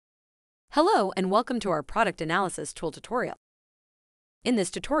Hello and welcome to our product analysis tool tutorial. In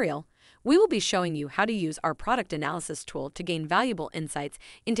this tutorial, we will be showing you how to use our product analysis tool to gain valuable insights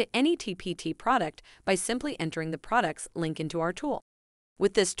into any TpT product by simply entering the product's link into our tool.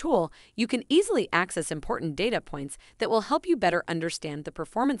 With this tool, you can easily access important data points that will help you better understand the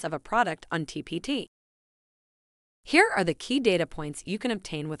performance of a product on TpT. Here are the key data points you can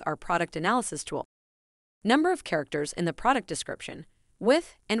obtain with our product analysis tool. Number of characters in the product description,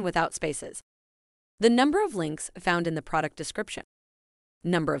 with and without spaces. The number of links found in the product description.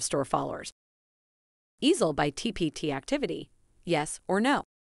 Number of store followers. Easel by TpT activity, yes or no.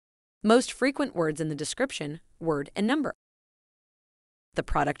 Most frequent words in the description, word and number. The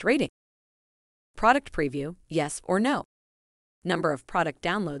product rating. Product preview, yes or no. Number of product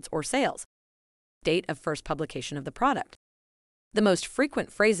downloads or sales. Date of first publication of the product. The most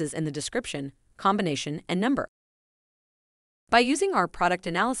frequent phrases in the description, combination and number. By using our product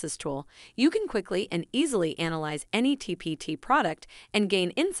analysis tool, you can quickly and easily analyze any TpT product and gain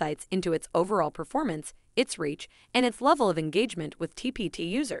insights into its overall performance, its reach, and its level of engagement with TpT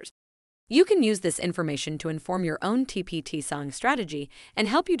users. You can use this information to inform your own TpT selling strategy and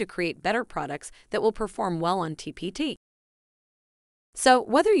help you to create better products that will perform well on TpT. So,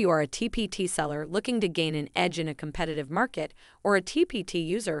 whether you are a TpT seller looking to gain an edge in a competitive market or a TpT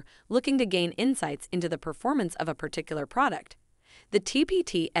user looking to gain insights into the performance of a particular product, the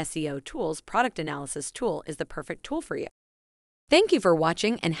TpT SEO Tools Product Analysis tool is the perfect tool for you. Thank you for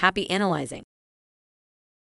watching and happy analyzing.